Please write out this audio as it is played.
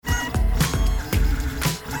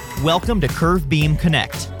Welcome to Curvebeam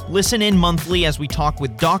Connect. Listen in monthly as we talk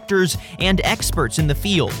with doctors and experts in the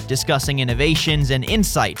field, discussing innovations and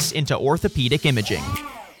insights into orthopedic imaging.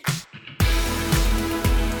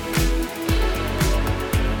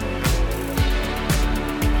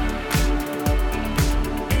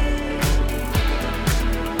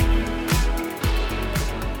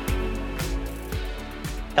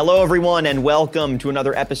 Hello, everyone, and welcome to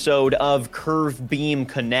another episode of Curvebeam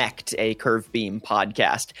Connect, a Curvebeam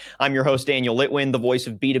podcast. I'm your host, Daniel Litwin, the voice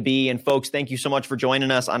of B2B. And folks, thank you so much for joining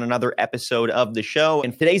us on another episode of the show.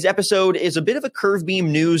 And today's episode is a bit of a Curvebeam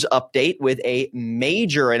news update with a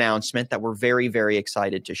major announcement that we're very, very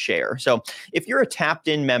excited to share. So if you're a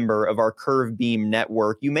tapped-in member of our Curvebeam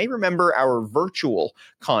network, you may remember our virtual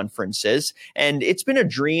conferences. And it's been a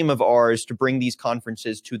dream of ours to bring these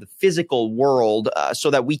conferences to the physical world so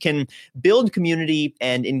that we can build community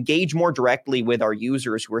and engage more directly with our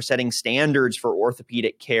users who are setting standards for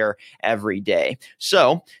orthopedic care every day.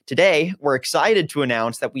 So today, we're excited to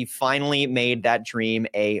announce that we finally made that dream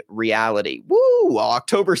a reality. Woo!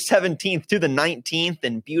 October 17th to the 19th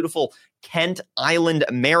in beautiful Kent Island,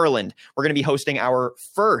 Maryland. We're going to be hosting our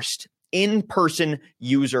first in-person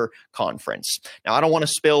user conference. Now, I don't want to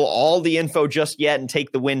spill all the info just yet and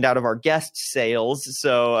take the wind out of our guest's sails,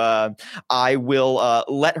 so I will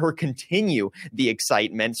let her continue the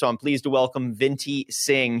excitement. So I'm pleased to welcome Vinti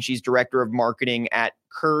Singh. She's Director of Marketing at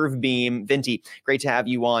Curvebeam. Vinti, great to have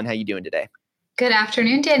you on. How are you doing today? Good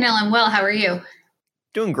afternoon, Daniel. I'm well. How are you?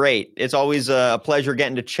 Doing great. It's always a pleasure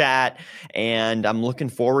getting to chat, and I'm looking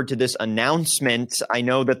forward to this announcement. I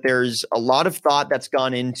know that there's a lot of thought that's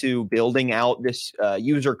gone into building out this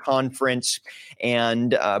user conference,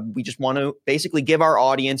 and we just want to basically give our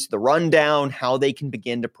audience the rundown, how they can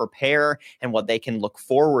begin to prepare and what they can look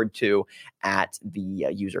forward to at the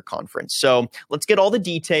user conference. So let's get all the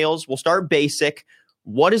details. We'll start basic.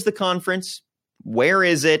 What is the conference? Where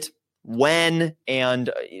is it? When, and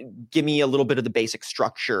give me a little bit of the basic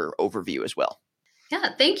structure overview as well.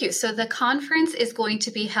 Yeah, thank you. So the conference is going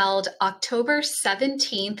to be held October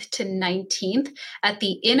 17th to 19th at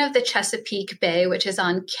the Inn of the Chesapeake Bay, which is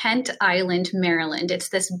on Kent Island, Maryland. It's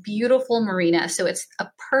this beautiful marina. So it's a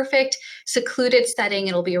perfect secluded setting.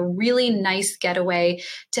 It'll be a really nice getaway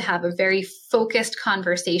to have a very focused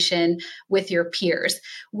conversation with your peers.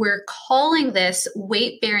 We're calling this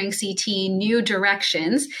Weight-Bearing CT New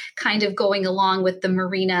Directions, kind of going along with the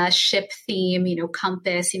marina ship theme,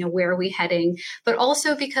 compass, where are we heading? But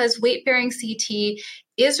also because weight-bearing CT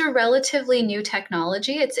is a relatively new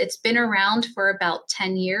technology. It's been around for about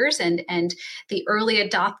 10 years, and the early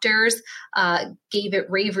adopters gave it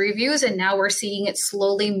rave reviews, and now we're seeing it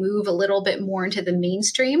slowly move a little bit more into the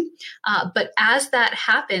mainstream. But as that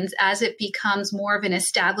happens, as it becomes more of an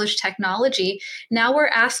established technology, now we're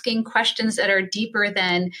asking questions that are deeper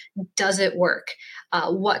than, does it work?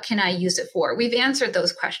 What can I use it for? We've answered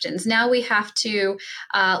those questions. Now we have to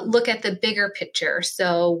look at the bigger picture.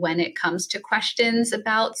 So when it comes to questions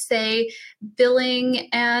about, say, billing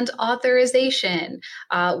and authorization,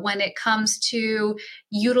 when it comes to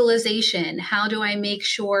utilization, how do I make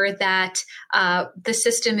sure that the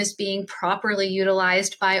system is being properly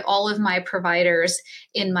utilized by all of my providers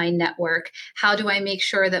in my network? How do I make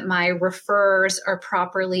sure that my referrers are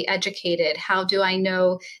properly educated? How do I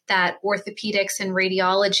know that orthopedics and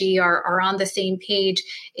radiology are on the same page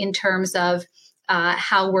in terms of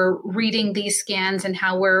how we're reading these scans and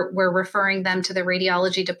how we're referring them to the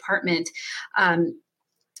radiology department?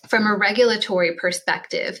 From a regulatory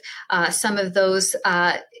perspective, some of those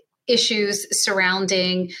issues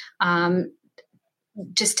surrounding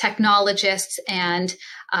just technologists and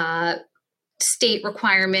state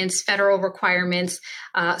requirements, federal requirements.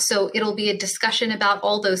 So it'll be a discussion about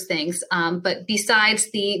all those things. But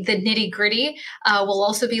besides the nitty gritty, we'll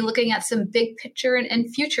also be looking at some big picture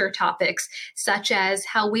and future topics, such as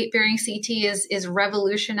how weight-bearing CT is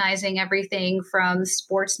revolutionizing everything from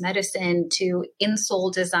sports medicine to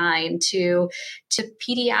insole design to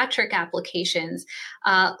pediatric applications.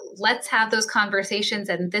 Let's have those conversations,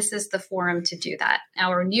 and this is the forum to do that.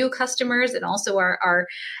 Our new customers and also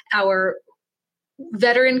our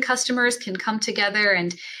veteran customers can come together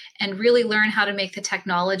and really learn how to make the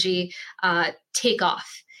technology take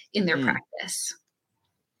off in their practice.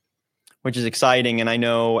 Which is exciting. And I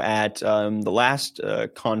know at the last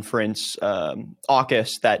conference,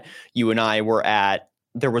 AUKUS, that you and I were at,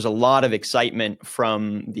 there was a lot of excitement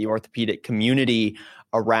from the orthopedic community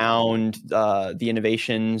around the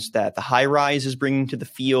innovations that the HiRise is bringing to the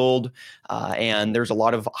field. And there's a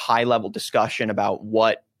lot of high-level discussion about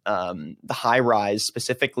what the high rise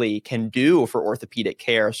specifically can do for orthopedic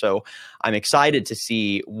care. So I'm excited to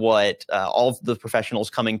see what all of the professionals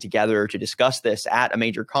coming together to discuss this at a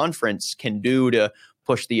major conference can do to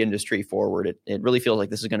push the industry forward. It really feels like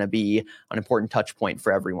this is going to be an important touch point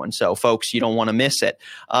for everyone. So folks, you don't want to miss it.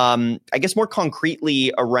 I guess more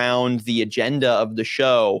concretely around the agenda of the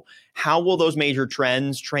show, how will those major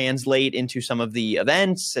trends translate into some of the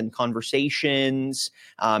events and conversations,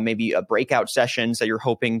 maybe breakout sessions that you're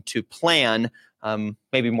hoping to plan?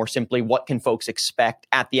 Maybe more simply, what can folks expect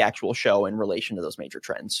at the actual show in relation to those major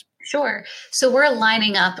trends? Sure. So we're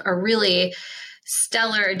lining up a really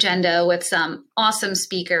stellar agenda with some awesome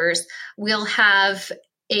speakers. We'll have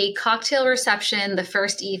a cocktail reception the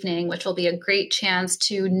first evening, which will be a great chance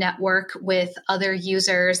to network with other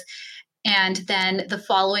users. And then the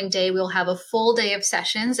following day, we'll have a full day of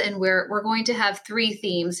sessions, and we're going to have three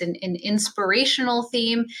themes: an inspirational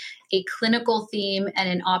theme, a clinical theme, and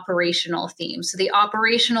an operational theme. So the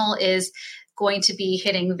operational is going to be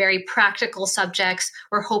hitting very practical subjects.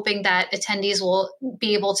 We're hoping that attendees will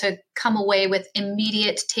be able to come away with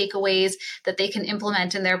immediate takeaways that they can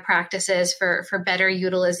implement in their practices for better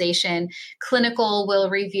utilization. Clinical will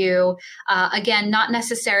review, again, not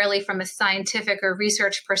necessarily from a scientific or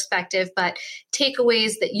research perspective, but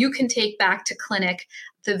takeaways that you can take back to clinic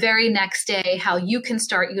the very next day, how you can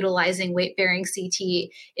start utilizing weight-bearing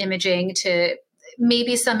CT imaging to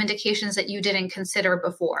maybe some indications that you didn't consider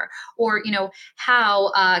before, or,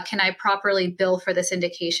 how can I properly bill for this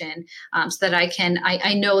indication so that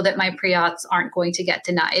I know that my pre-auths aren't going to get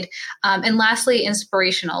denied. And lastly,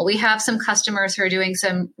 inspirational. We have some customers who are doing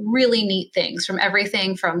some really neat things, from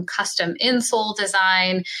everything from custom insole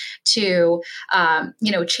design to,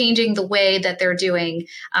 changing the way that they're doing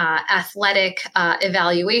athletic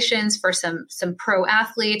evaluations for some pro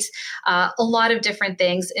athletes, a lot of different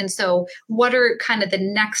things. And so what are kind of the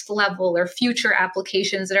next level or future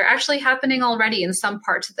applications that are actually happening already in some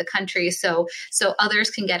parts of the country, so others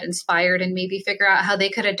can get inspired and maybe figure out how they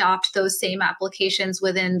could adopt those same applications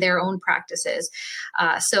within their own practices.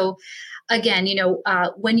 So again,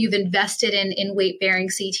 when you've invested in weight-bearing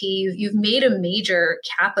CT, you've made a major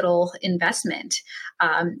capital investment,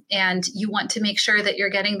 and you want to make sure that you're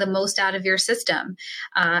getting the most out of your system.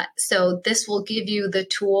 So this will give you the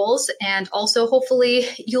tools, and also hopefully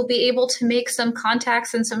you'll be able to make some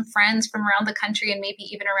contacts and some friends from around the country and maybe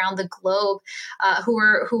even around the globe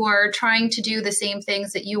who are trying to do the same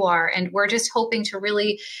things that you are. And we're just hoping to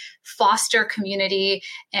really foster community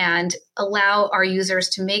and allow our users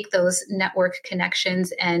to make those network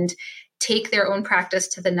connections and take their own practice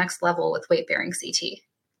to the next level with weight-bearing CT.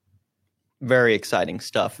 Very exciting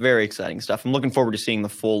stuff. Very exciting stuff. I'm looking forward to seeing the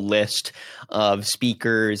full list of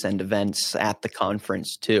speakers and events at the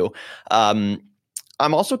conference too.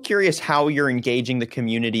 I'm also curious how you're engaging the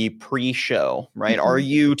community pre-show, right? Mm-hmm. Are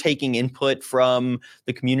you taking input from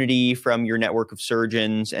the community, from your network of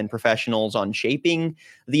surgeons and professionals on shaping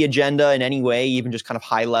the agenda in any way, even just kind of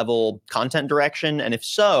high-level content direction? And if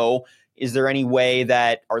so, is there any way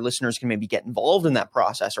that our listeners can maybe get involved in that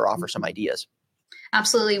process or offer some ideas?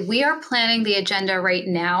 Absolutely. We are planning the agenda right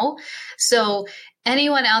now. So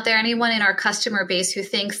anyone out there, anyone in our customer base who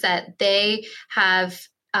thinks that they have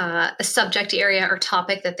a subject area or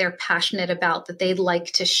topic that they're passionate about, that they'd like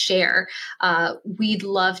to share, we'd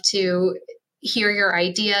love to hear your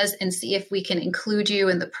ideas and see if we can include you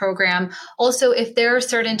in the program. Also, if there are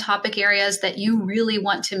certain topic areas that you really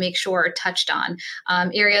want to make sure are touched on,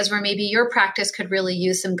 areas where maybe your practice could really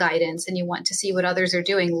use some guidance and you want to see what others are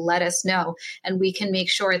doing, let us know, and we can make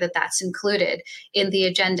sure that that's included in the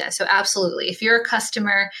agenda. So absolutely, if you're a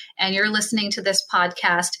customer and you're listening to this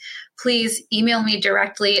podcast, please email me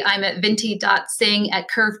directly. I'm at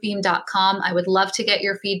vinti.singh@curvebeam.com. I would love to get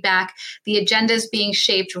your feedback. The agenda is being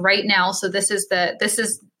shaped right now, so this is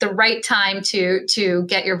the right time to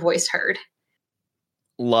get your voice heard.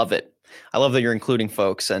 Love it. I love that you're including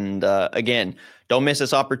folks. And again, don't miss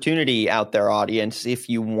this opportunity out there, audience. If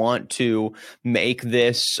you want to make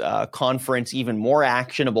this conference even more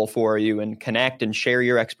actionable for you and connect and share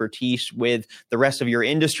your expertise with the rest of your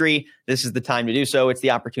industry, this is the time to do so. It's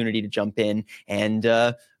the opportunity to jump in and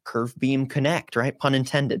CurveBeam connect, right? Pun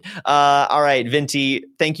intended. All right, Vinti,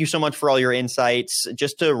 thank you so much for all your insights.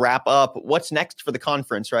 Just to wrap up, what's next for the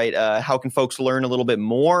conference, right? How can folks learn a little bit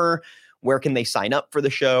more? Where can they sign up for the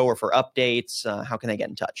show or for updates? How can they get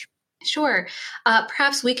in touch? Sure.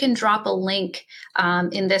 Perhaps we can drop a link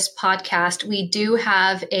in this podcast. We do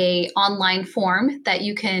have a online form that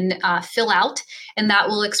you can fill out, and that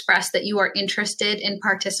will express that you are interested in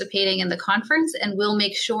participating in the conference, and we'll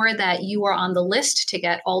make sure that you are on the list to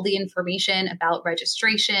get all the information about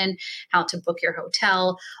registration, how to book your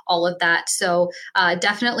hotel, all of that. So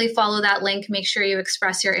definitely follow that link. Make sure you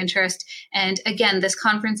express your interest. And again, this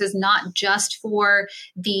conference is not just for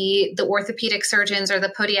the orthopedic surgeons or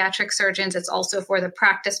the podiatric surgeons. It's also for the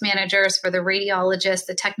practice managers, for the radiologists,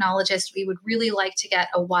 the technologists. We would really like to get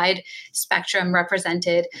a wide spectrum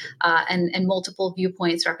represented and multiple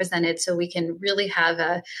viewpoints represented, so we can really have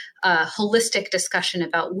a holistic discussion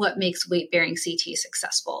about what makes weight-bearing CT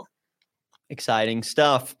successful. Exciting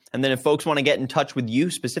stuff. And then if folks want to get in touch with you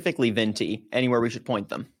specifically, Vinti, anywhere we should point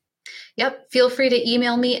them? Yep. Feel free to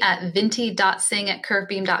email me at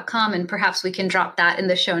vinti.singh@curvebeam.com, and perhaps we can drop that in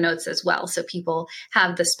the show notes as well, so people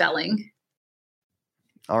have the spelling.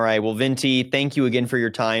 All right. Well, Vinti, thank you again for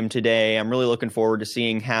your time today. I'm really looking forward to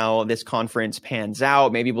seeing how this conference pans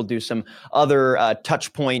out. Maybe we'll do some other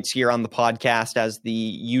touch points here on the podcast as the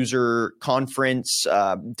user conference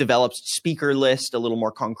develops speaker list a little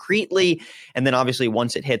more concretely. And then obviously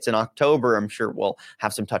once it hits in October, I'm sure we'll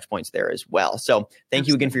have some touch points there as well. So thank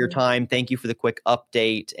you again for your time. Thank you for the quick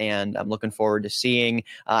update. And I'm looking forward to seeing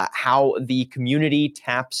how the community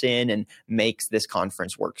taps in and makes this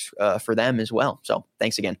conference work for them as well. So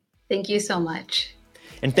thanks again. Thank you so much.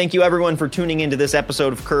 And thank you everyone for tuning into this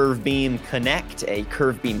episode of Curvebeam Connect, a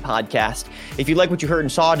Curvebeam podcast. If you like what you heard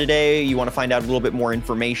and saw today, you want to find out a little bit more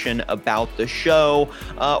information about the show,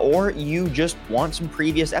 or you just want some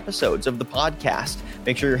previous episodes of the podcast,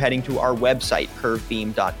 make sure you're heading to our website,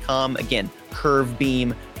 curvebeam.com. Again,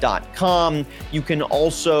 curvebeam.com. You can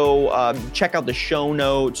also check out the show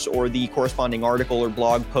notes or the corresponding article or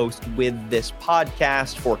blog post with this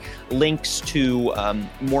podcast for links to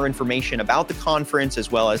more information about the conference,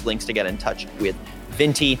 as well as links to get in touch with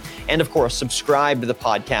Vinti. And of course, subscribe to the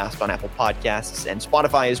podcast on Apple Podcasts and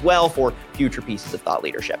Spotify as well for future pieces of thought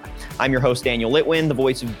leadership. I'm your host, Daniel Litwin, the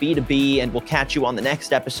voice of B2B, and we'll catch you on the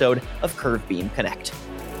next episode of Curvebeam Connect.